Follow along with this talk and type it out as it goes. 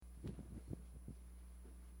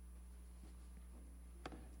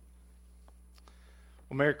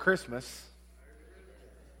Well, Merry Christmas.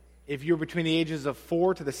 If you're between the ages of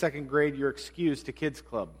 4 to the second grade, you're excused to Kids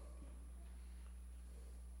Club.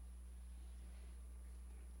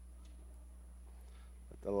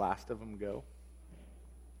 Let the last of them go.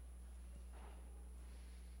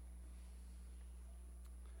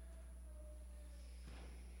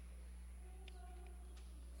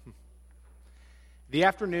 The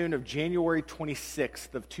afternoon of January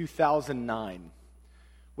 26th of 2009,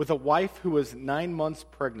 with a wife who was 9 months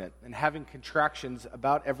pregnant and having contractions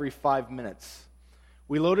about every 5 minutes,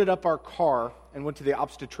 we loaded up our car and went to the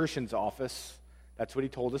obstetrician's office. That's what he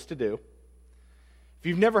told us to do. If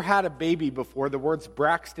you've never had a baby before, the words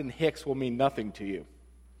Braxton Hicks will mean nothing to you.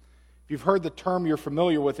 If you've heard the term, you're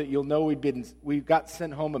familiar with it, you'll know we got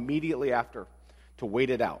sent home immediately after to wait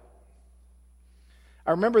it out.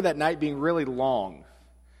 I remember that night being really long.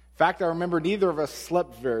 In fact, I remember neither of us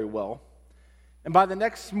slept very well. And by the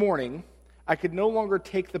next morning, I could no longer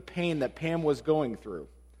take the pain that Pam was going through.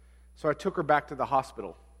 So I took her back to the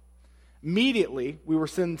hospital. Immediately, we were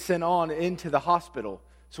sent on into the hospital.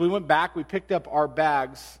 So we went back, we picked up our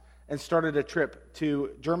bags, and started a trip to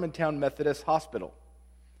Germantown Methodist Hospital.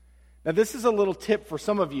 Now, this is a little tip for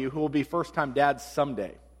some of you who will be first-time dads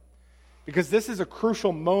someday, because this is a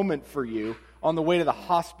crucial moment for you on the way to the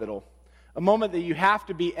hospital, a moment that you have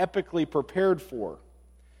to be epically prepared for.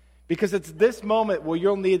 Because it's this moment where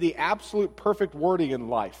you'll need the absolute perfect wording in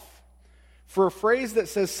life. For a phrase that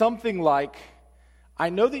says something like, I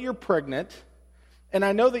know that you're pregnant, and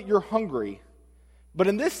I know that you're hungry, but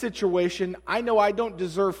in this situation, I know I don't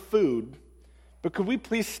deserve food, but could we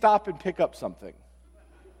please stop and pick up something?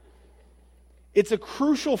 It's a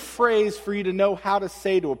crucial phrase for you to know how to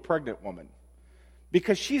say to a pregnant woman,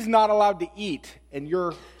 because she's not allowed to eat, and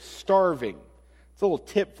you're starving. It's a little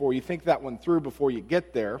tip for you. Think that one through before you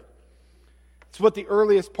get there. It's what the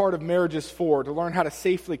earliest part of marriage is for, to learn how to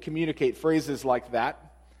safely communicate phrases like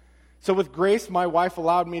that. So with Grace, my wife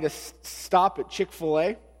allowed me to stop at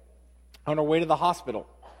Chick-fil-A on our way to the hospital.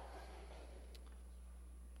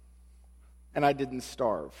 And I didn't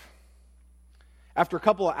starve. After a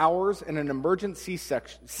couple of hours and an emergent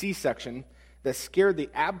C-section that scared the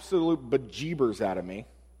absolute bejeebers out of me,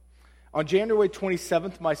 on January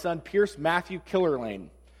 27th, my son Pierce Matthew Killerlane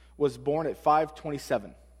was born at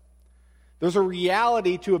 5:27. There's a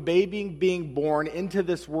reality to a baby being born into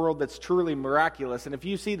this world that's truly miraculous. And if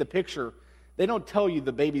you see the picture, they don't tell you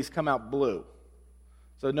the babies come out blue.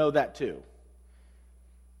 So know that too.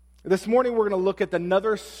 This morning we're going to look at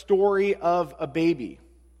another story of a baby.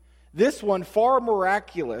 This one far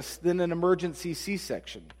miraculous than an emergency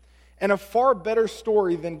C-section. And a far better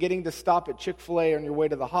story than getting to stop at Chick-fil-A on your way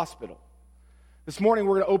to the hospital. This morning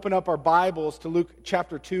we're going to open up our Bibles to Luke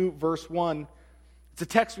chapter 2, verse 1. It's a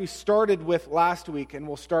text we started with last week, and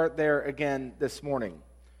we'll start there again this morning.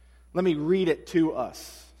 Let me read it to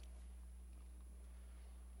us.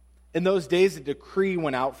 In those days, a decree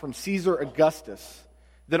went out from Caesar Augustus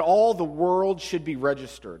that all the world should be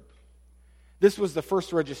registered. This was the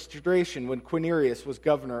first registration when Quirinius was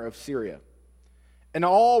governor of Syria. And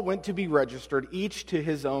all went to be registered, each to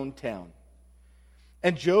his own town.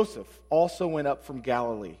 And Joseph also went up from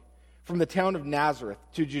Galilee, from the town of Nazareth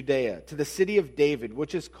to Judea, to the city of David,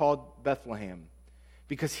 which is called Bethlehem,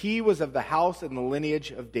 because he was of the house and the lineage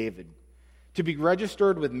of David, to be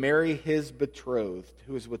registered with Mary, his betrothed,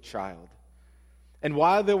 who was with child. And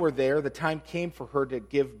while they were there, the time came for her to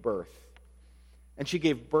give birth. And she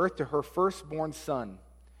gave birth to her firstborn son,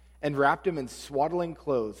 and wrapped him in swaddling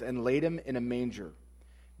clothes, and laid him in a manger,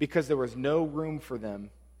 because there was no room for them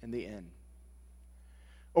in the inn.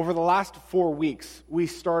 Over the last 4 weeks, we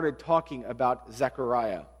started talking about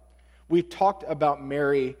Zechariah. We've talked about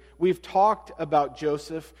Mary. We've talked about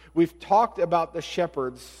Joseph. We've talked about the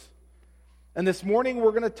shepherds. And this morning,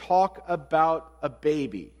 we're going to talk about a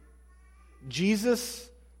baby, Jesus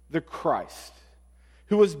the Christ,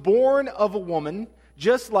 who was born of a woman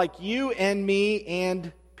just like you and me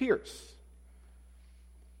and Pierce.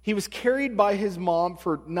 He was carried by his mom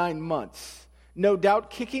for 9 months. No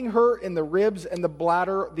doubt kicking her in the ribs and the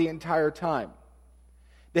bladder the entire time.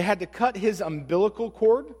 They had to cut his umbilical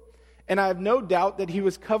cord, and I have no doubt that he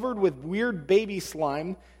was covered with weird baby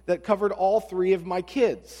slime that covered all 3 of my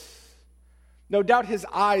kids. No doubt his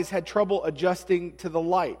eyes had trouble adjusting to the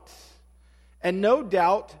light. And no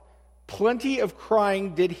doubt plenty of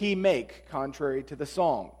crying did he make, contrary to the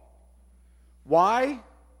song. Why?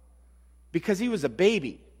 Because he was a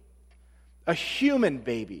baby, a human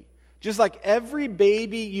baby. Just like every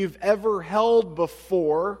baby you've ever held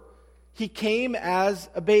before, he came as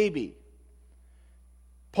a baby.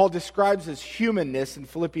 Paul describes his humanness in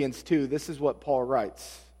Philippians 2. This is what Paul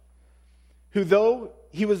writes. who though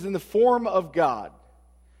he was in the form of God,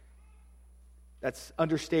 that's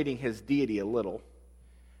understating his deity a little,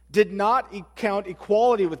 did not count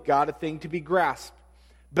equality with God a thing to be grasped,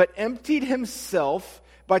 but emptied himself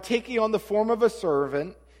by taking on the form of a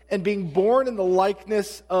servant and being born in the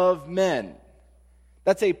likeness of men.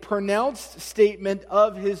 That's a pronounced statement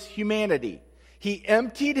of his humanity. He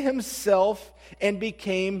emptied himself and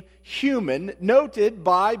became human, noted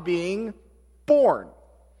by being born.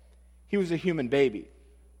 He was a human baby.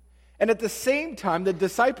 And at the same time, the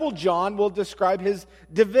disciple John will describe his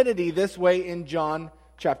divinity this way in John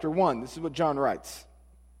chapter 1. This is what John writes.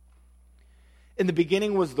 In the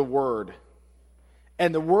beginning was the Word,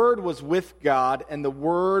 and the Word was with God, and the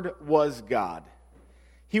Word was God.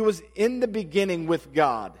 He was in the beginning with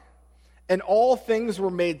God, and all things were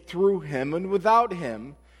made through him, and without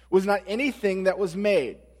him was not anything that was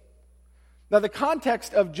made. Now, the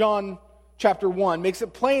context of John chapter 1 makes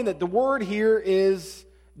it plain that the Word here is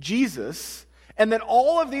Jesus, and that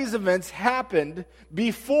all of these events happened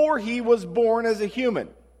before he was born as a human.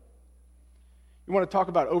 You want to talk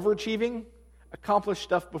about overachieving? Accomplish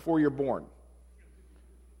stuff before you're born.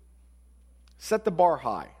 Set the bar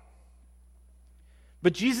high.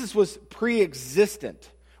 But Jesus was pre-existent,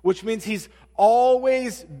 which means he's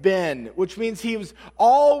always been, which means he was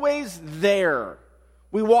always there.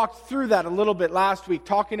 We walked through that a little bit last week,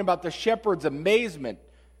 talking about the shepherd's amazement.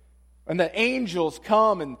 And the angels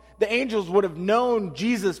come, and the angels would have known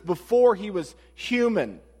Jesus before he was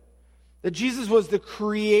human. That Jesus was the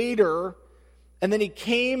creator, and then he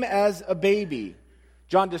came as a baby.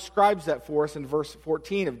 John describes that for us in verse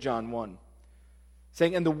 14 of John 1.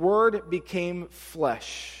 Saying, and the Word became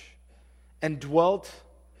flesh and dwelt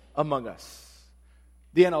among us.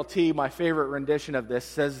 The NLT, my favorite rendition of this,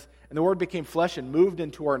 says, and the Word became flesh and moved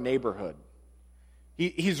into our neighborhood.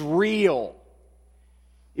 He's real.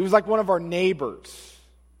 He was like one of our neighbors.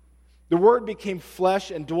 The Word became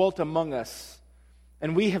flesh and dwelt among us,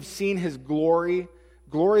 and we have seen his glory,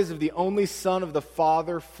 glories of the only Son of the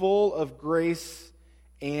Father, full of grace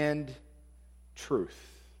and truth.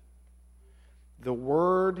 The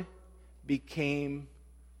Word became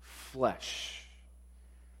flesh.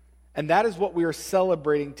 And that is what we are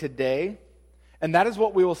celebrating today, and that is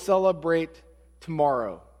what we will celebrate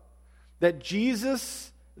tomorrow. That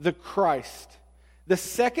Jesus the Christ, the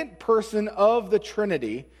second person of the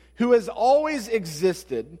Trinity, who has always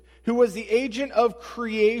existed, who was the agent of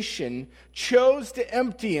creation, chose to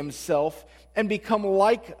empty himself and become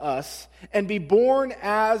like us and be born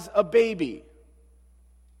as a baby.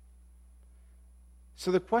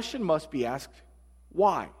 So the question must be asked,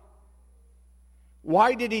 why?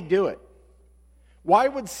 Why did he do it? Why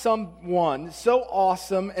would someone so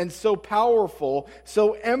awesome and so powerful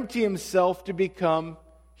so empty himself to become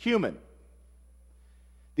human?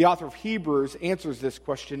 The author of Hebrews answers this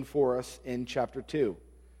question for us in chapter 2.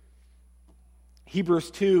 Hebrews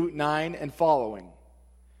 2:9 and following.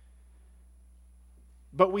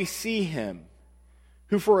 But we see him,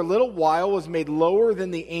 who for a little while was made lower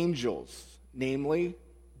than the angels, namely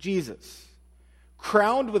Jesus,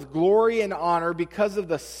 crowned with glory and honor because of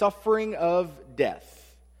the suffering of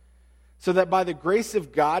death, so that by the grace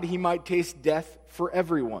of God he might taste death for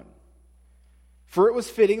everyone. For it was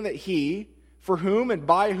fitting that he, for whom and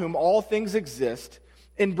by whom all things exist,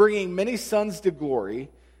 in bringing many sons to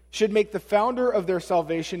glory, should make the founder of their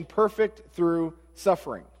salvation perfect through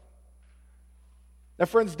suffering. Now,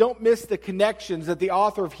 friends, don't miss the connections that the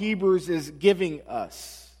author of Hebrews is giving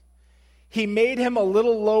us. He made him a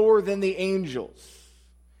little lower than the angels.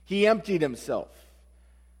 He emptied himself.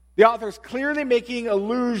 The author is clearly making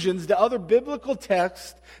allusions to other biblical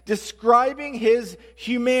texts describing his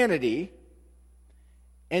humanity,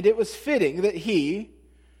 and it was fitting that he,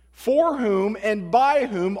 for whom and by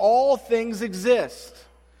whom all things exist,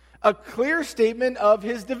 a clear statement of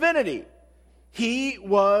his divinity. He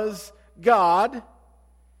was God.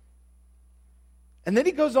 And then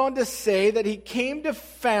he goes on to say that he came to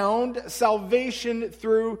found salvation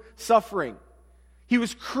through suffering. He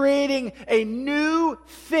was creating a new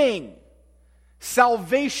thing,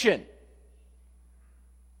 salvation.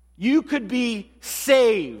 You could be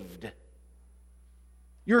saved.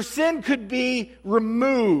 Your sin could be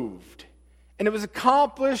removed. And it was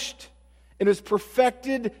accomplished, and it was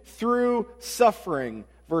perfected through suffering.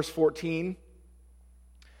 Verse 14.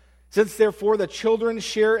 Since therefore the children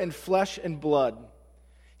share in flesh and blood,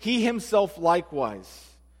 he himself likewise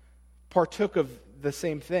partook of the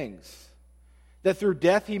same things, that through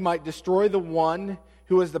death he might destroy the one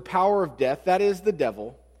who has the power of death, that is, the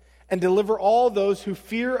devil, and deliver all those who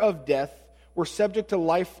fear of death were subject to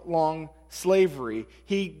lifelong slavery.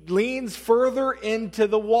 He leans further into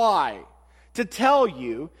the why, to tell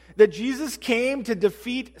you that Jesus came to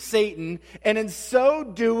defeat Satan and in so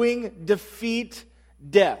doing defeat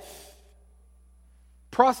death.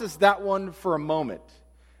 Process that one for a moment.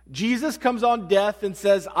 Jesus comes on death and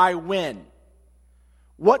says, I win.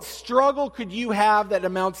 What struggle could you have that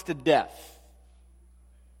amounts to death?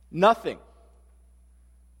 Nothing.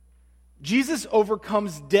 Jesus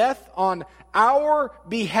overcomes death on our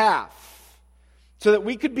behalf so that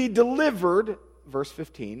we could be delivered, verse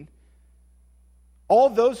 15. All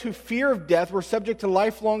those who fear of death were subject to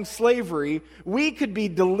lifelong slavery. We could be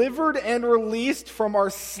delivered and released from our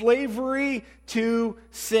slavery to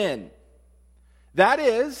sin. That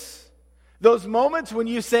is, those moments when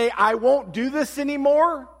you say, I won't do this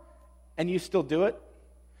anymore, and you still do it.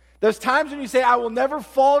 Those times when you say, I will never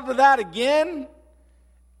fall into that again,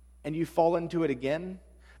 and you fall into it again.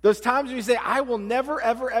 Those times when you say, I will never,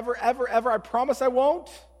 ever, ever, ever, ever, I promise I won't,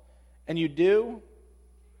 and you do.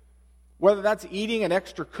 Whether that's eating an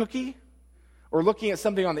extra cookie, or looking at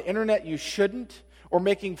something on the internet you shouldn't, or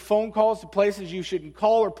making phone calls to places you shouldn't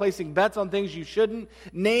call, or placing bets on things you shouldn't.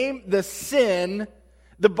 Name the sin.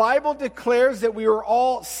 The Bible declares that we are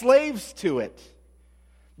all slaves to it.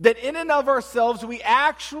 That in and of ourselves we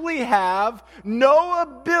actually have no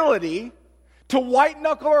ability to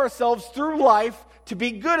white-knuckle ourselves through life to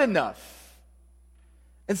be good enough.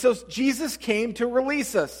 And so Jesus came to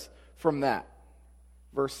release us from that.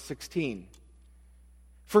 Verse 16.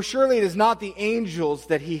 For surely it is not the angels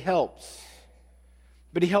that he helps,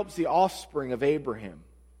 but he helps the offspring of Abraham.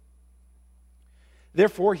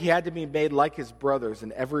 Therefore, he had to be made like his brothers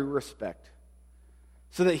in every respect,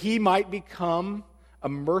 so that he might become a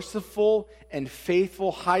merciful and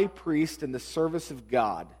faithful high priest in the service of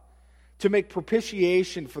God, to make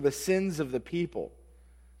propitiation for the sins of the people.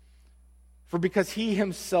 For because he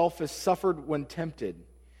himself has suffered when tempted,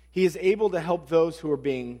 he is able to help those who are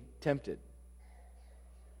being tempted.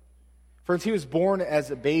 Friends, he was born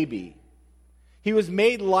as a baby. He was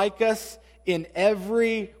made like us in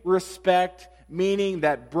every respect, meaning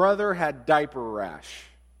that brother had diaper rash,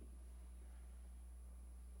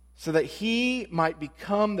 so that he might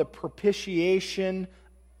become the propitiation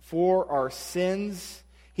for our sins.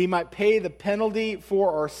 He might pay the penalty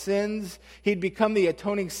for our sins. He'd become the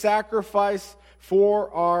atoning sacrifice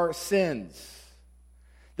for our sins.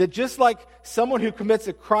 That just like someone who commits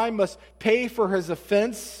a crime must pay for his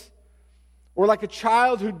offense, or like a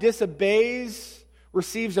child who disobeys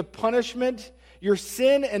receives a punishment, your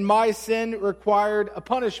sin and my sin required a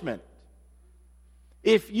punishment.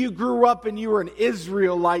 If you grew up and you were an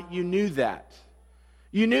Israelite, you knew that.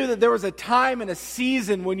 You knew that there was a time and a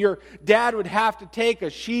season when your dad would have to take a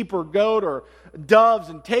sheep or goat or doves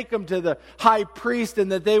and take them to the high priest,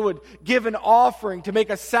 and that they would give an offering to make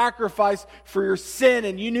a sacrifice for your sin.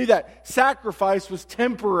 And you knew that sacrifice was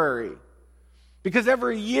temporary, because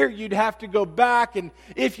every year you'd have to go back, and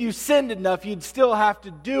if you sinned enough, you'd still have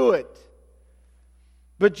to do it.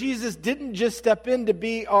 But Jesus didn't just step in to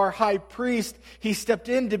be our high priest. He stepped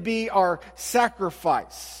in to be our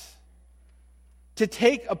sacrifice, to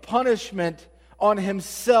take a punishment on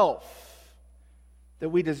himself that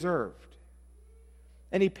we deserved.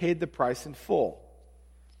 And he paid the price in full,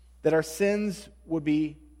 that our sins would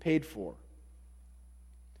be paid for.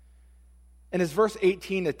 And as verse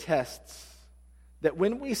 18 attests, that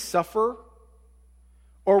when we suffer,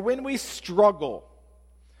 or when we struggle,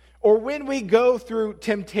 or when we go through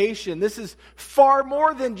temptation, this is far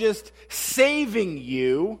more than just saving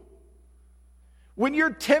you. When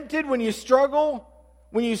you're tempted, when you struggle,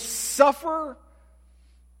 when you suffer,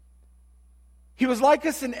 he was like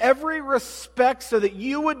us in every respect so that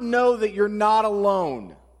you would know that you're not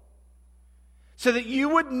alone. So that you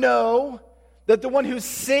would know that the one who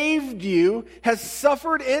saved you has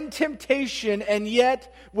suffered in temptation and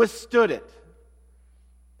yet withstood it.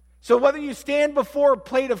 So whether you stand before a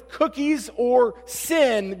plate of cookies or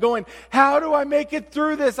sin going, how do I make it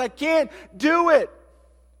through this? I can't do it.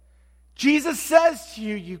 Jesus says to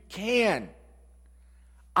you, you can.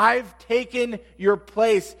 I've taken your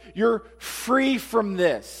place. You're free from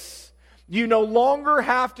this. You no longer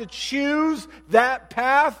have to choose that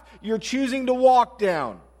path you're choosing to walk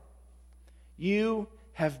down. You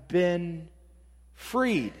have been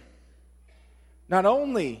freed. Not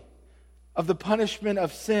only of the punishment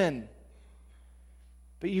of sin,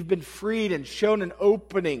 but you've been freed and shown an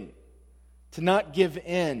opening to not give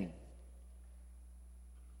in.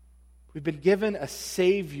 We've been given a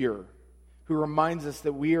Savior who reminds us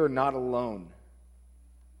that we are not alone.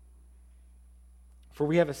 For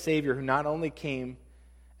we have a Savior who not only came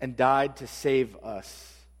and died to save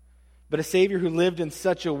us, but a Savior who lived in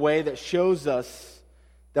such a way that shows us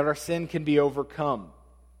that our sin can be overcome.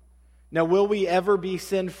 Now, will we ever be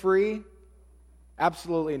sin-free?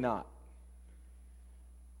 Absolutely not.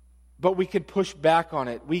 But we can push back on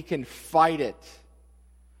it. We can fight it.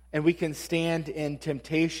 And we can stand in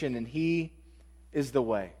temptation, and He is the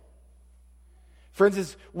way. Friends,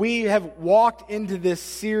 as we have walked into this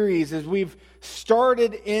series, as we've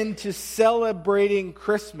started into celebrating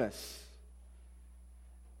Christmas,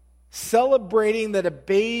 celebrating that a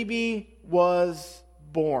baby was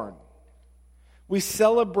born, we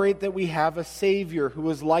celebrate that we have a Savior who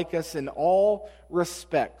is like us in all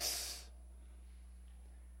respects.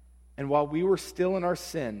 And while we were still in our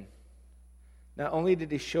sin, not only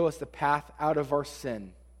did He show us the path out of our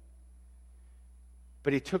sin,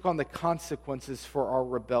 but He took on the consequences for our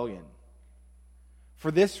rebellion. For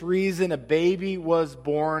this reason, a baby was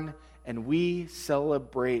born, and we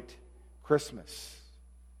celebrate Christmas.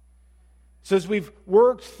 So as we've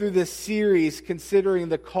worked through this series considering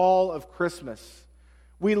the call of Christmas,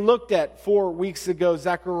 we looked at 4 weeks ago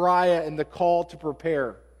Zechariah and the call to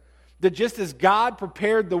prepare. That just as God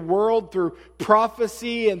prepared the world through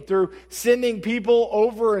prophecy and through sending people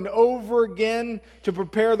over and over again to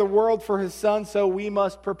prepare the world for His Son, so we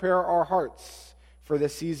must prepare our hearts for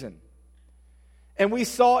this season. And we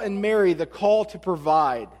saw in Mary the call to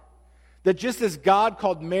provide. That just as God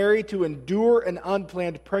called Mary to endure an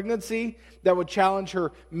unplanned pregnancy that would challenge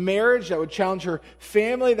her marriage, that would challenge her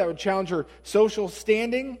family, that would challenge her social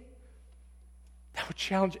standing, that would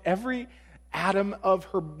challenge every atom of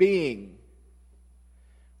her being,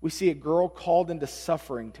 we see a girl called into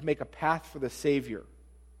suffering to make a path for the Savior.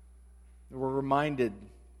 And we're reminded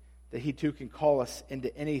that He too can call us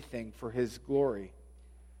into anything for His glory.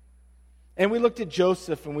 And we looked at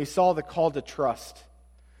Joseph and we saw the call to trust.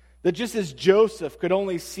 That just as Joseph could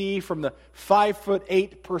only see from the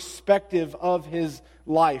 5'8" perspective of his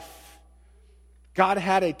life, God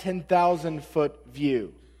had a 10,000-foot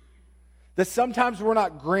view. That sometimes we're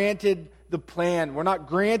not granted the plan, we're not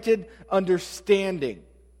granted understanding,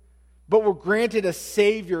 but we're granted a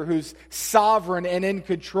Savior who's sovereign and in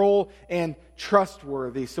control and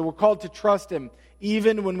trustworthy. So we're called to trust Him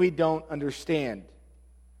even when we don't understand.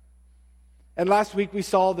 And last week we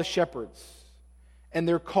saw the shepherds and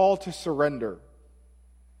their call to surrender.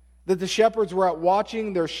 That the shepherds were out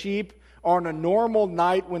watching their sheep on a normal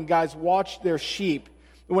night when guys watched their sheep,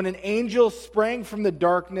 when an angel sprang from the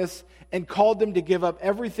darkness and called them to give up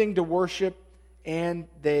everything to worship, and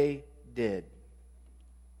they did.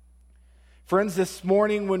 Friends, this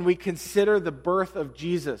morning when we consider the birth of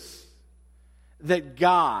Jesus, that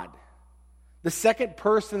God, the second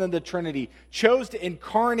person of the Trinity, chose to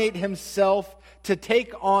incarnate Himself, to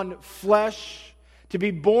take on flesh, to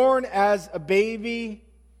be born as a baby,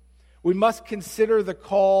 we must consider the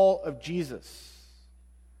call of Jesus.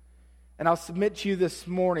 And I'll submit to you this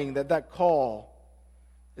morning that that call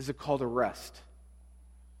is a call to rest.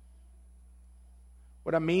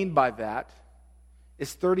 What I mean by that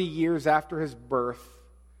is 30 years after His birth,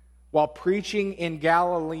 while preaching in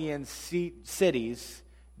Galilean cities,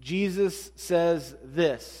 Jesus says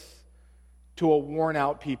this to a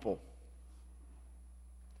worn-out people.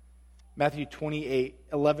 Matthew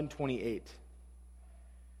 11:28.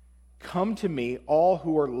 Come to me, all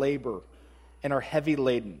who are labor and are heavy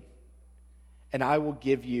laden, and I will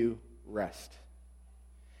give you rest.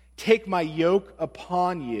 Take my yoke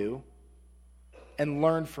upon you and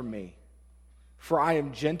learn from me, for I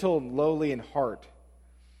am gentle and lowly in heart,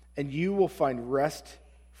 and you will find rest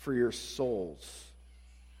for your souls.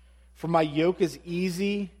 For my yoke is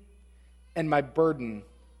easy and my burden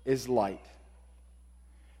is light.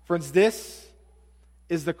 Friends, this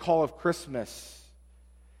is the call of Christmas,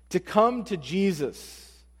 to come to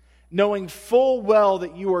Jesus, knowing full well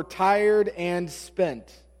that you are tired and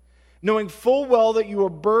spent, knowing full well that you are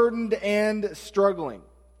burdened and struggling,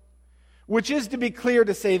 which is, to be clear,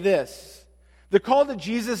 to say this: the call to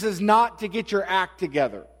Jesus is not to get your act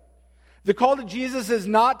together. The call to Jesus is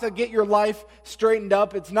not to get your life straightened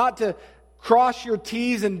up. It's not to cross your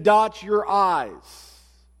T's and dot your I's.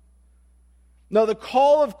 No, the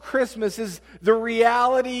call of Christmas is the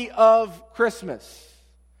reality of Christmas.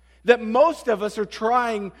 That most of us are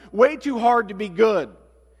trying way too hard to be good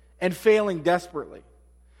and failing desperately.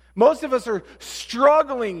 Most of us are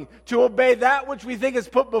struggling to obey that which we think is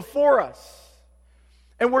put before us.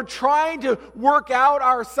 And we're trying to work out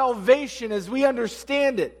our salvation as we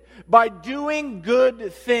understand it by doing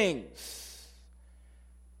good things.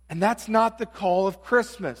 And that's not the call of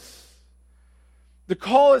Christmas. The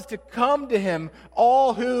call is to come to Him,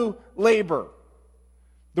 all who labor.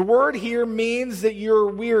 The word here means that you're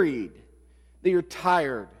wearied, that you're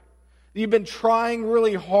tired, that you've been trying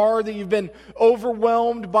really hard, that you've been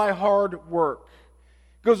overwhelmed by hard work.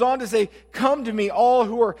 Goes on to say, come to me, all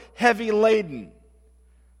who are heavy laden.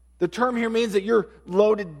 The term here means that you're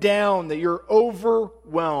loaded down, that you're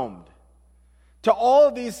overwhelmed. To all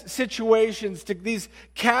of these situations, to these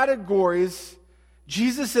categories,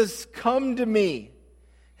 Jesus says, come to me,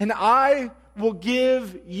 and I will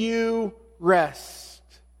give you rest.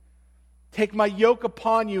 Take my yoke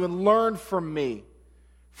upon you and learn from me,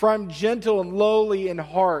 for I'm gentle and lowly in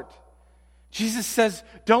heart. Jesus says,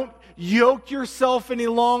 don't yoke yourself any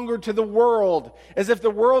longer to the world, as if the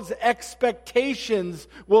world's expectations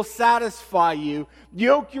will satisfy you.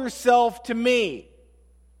 Yoke yourself to me.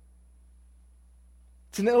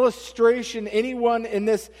 It's an illustration anyone in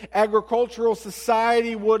this agricultural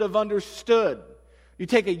society would have understood. You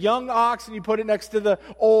take a young ox and you put it next to the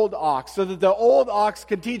old ox, so that the old ox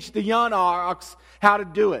can teach the young ox how to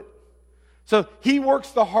do it. So he works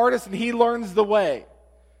the hardest and he learns the way.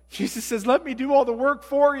 Jesus says, let me do all the work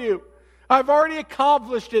for you. I've already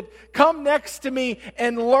accomplished it. Come next to me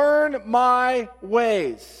and learn my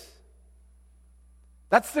ways.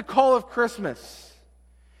 That's the call of Christmas.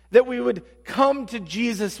 That we would come to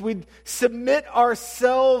Jesus. We'd submit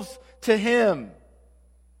ourselves to Him.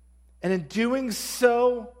 And in doing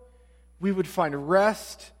so, we would find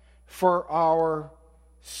rest for our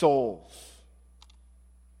souls.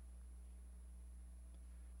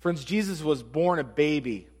 Friends, Jesus was born a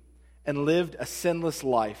baby and lived a sinless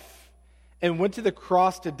life and went to the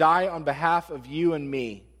cross to die on behalf of you and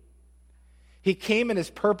me. He came and His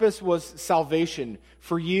purpose was salvation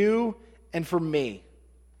for you and for me,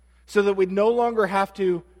 so that we'd no longer have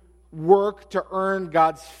to work to earn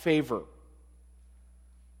God's favor.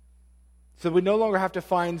 So we no longer have to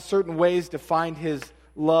find certain ways to find His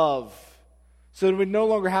love. So that we no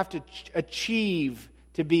longer have to achieve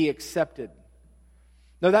to be accepted.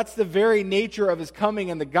 No, that's the very nature of His coming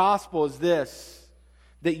in the gospel is this,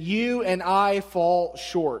 that you and I fall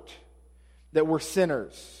short, that we're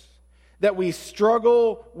sinners, that we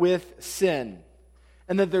struggle with sin,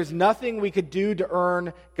 and that there's nothing we could do to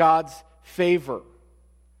earn God's favor.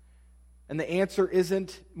 And the answer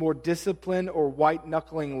isn't more discipline or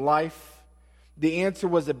white-knuckling life. The answer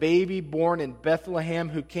was a baby born in Bethlehem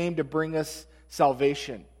who came to bring us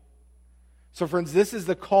salvation. So friends, this is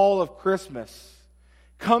the call of Christmas.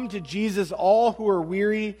 Come to Jesus, all who are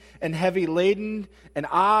weary and heavy laden, and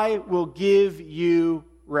I will give you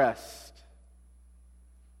rest.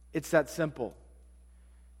 It's that simple.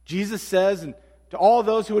 Jesus says, and to all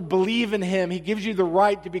those who would believe in Him, He gives you the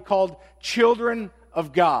right to be called children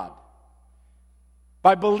of God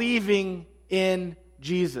by believing in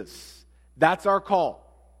Jesus. That's our call.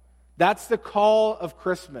 That's the call of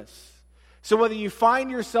Christmas. So whether you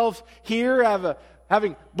find yourselves here,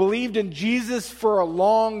 having believed in Jesus for a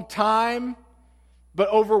long time, but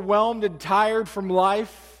overwhelmed and tired from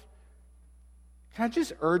life, can I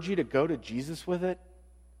just urge you to go to Jesus with it?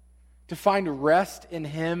 To find rest in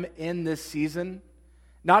Him in this season?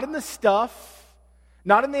 Not in the stuff,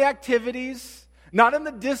 not in the activities, not in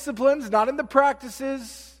the disciplines, not in the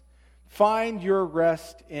practices. Find your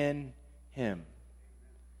rest in Him.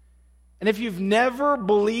 And if you've never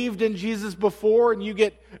believed in Jesus before and you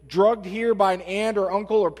get drugged here by an aunt or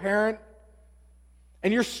uncle or parent,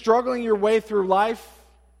 and you're struggling your way through life,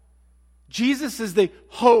 Jesus is the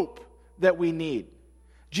hope that we need.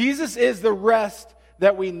 Jesus is the rest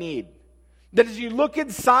that we need. That as you look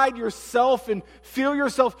inside yourself and feel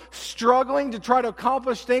yourself struggling to try to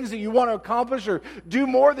accomplish things that you want to accomplish or do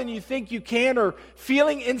more than you think you can, or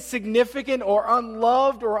feeling insignificant or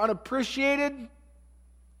unloved or unappreciated,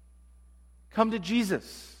 come to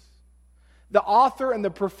Jesus, the author and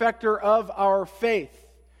the perfecter of our faith,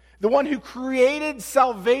 the one who created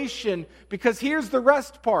salvation, because here's the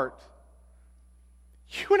rest part.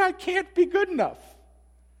 You and I can't be good enough.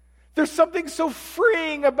 There's something so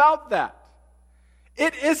freeing about that.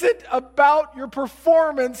 It isn't about your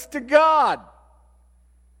performance to God.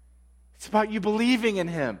 It's about you believing in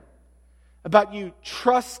Him, about you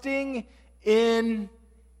trusting in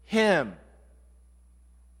Him.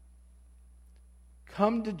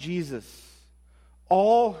 Come to Jesus,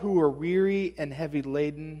 all who are weary and heavy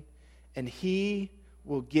laden, and He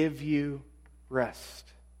will give you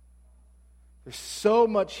rest. There's so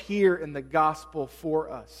much here in the gospel for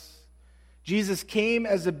us. Jesus came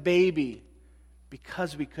as a baby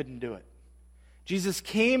because we couldn't do it. Jesus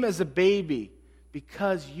came as a baby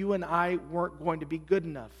because you and I weren't going to be good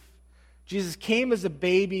enough. Jesus came as a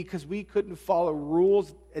baby because we couldn't follow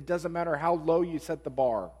rules. It doesn't matter how low you set the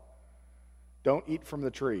bar. Don't eat from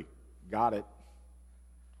the tree. Got it.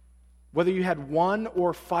 Whether you had 1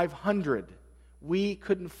 or 500, we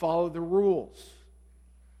couldn't follow the rules.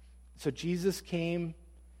 So Jesus came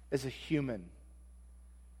as a human,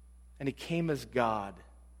 And he came as God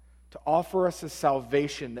to offer us a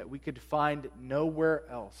salvation that we could find nowhere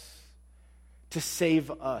else, to save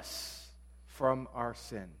us from our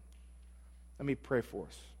sin. Let me pray for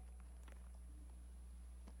us.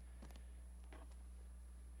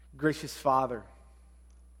 Gracious Father,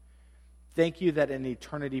 thank you that in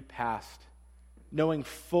eternity past, knowing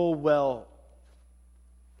full well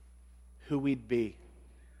who we'd be,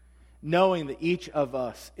 knowing that each of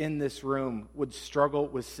us in this room would struggle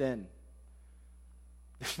with sin.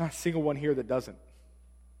 There's not a single one here that doesn't,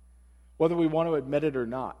 whether we want to admit it or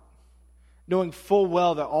not. Knowing full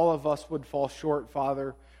well that all of us would fall short,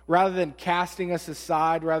 Father, rather than casting us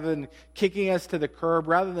aside, rather than kicking us to the curb,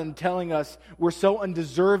 rather than telling us we're so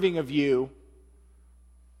undeserving of you,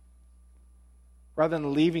 rather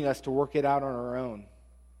than leaving us to work it out on our own,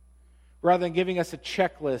 rather than giving us a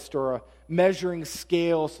checklist or a measuring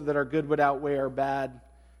scale so that our good would outweigh our bad,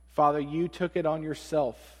 Father, you took it on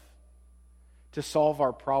yourself to solve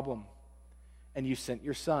our problem, and you sent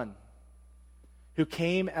your Son, who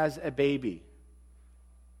came as a baby,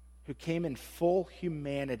 who came in full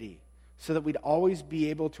humanity so that we'd always be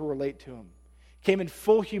able to relate to him. Came in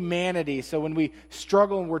full humanity so when we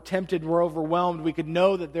struggle and we're tempted and we're overwhelmed, we could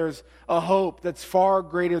know that there's a hope that's far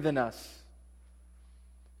greater than us.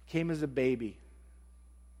 Came as a baby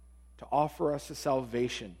to offer us a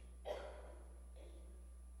salvation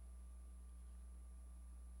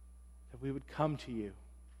that we would come to you,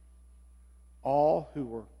 all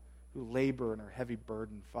who labor and are heavy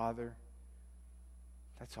burdened, Father.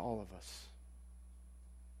 That's all of us.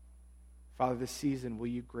 Father, this season, will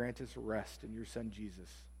you grant us rest in your Son, Jesus?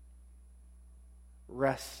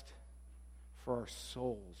 Rest for our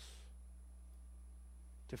souls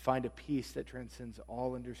to find a peace that transcends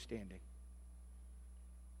all understanding.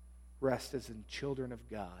 Rest as in children of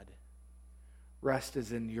God. Rest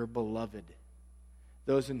as in your beloved,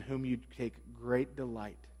 those in whom you take great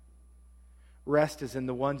delight. Rest as in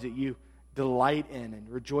the ones that you delight in and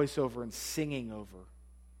rejoice over and singing over.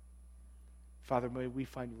 Father, may we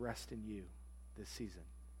find rest in you this season.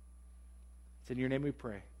 It's in your name we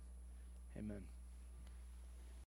pray. Amen.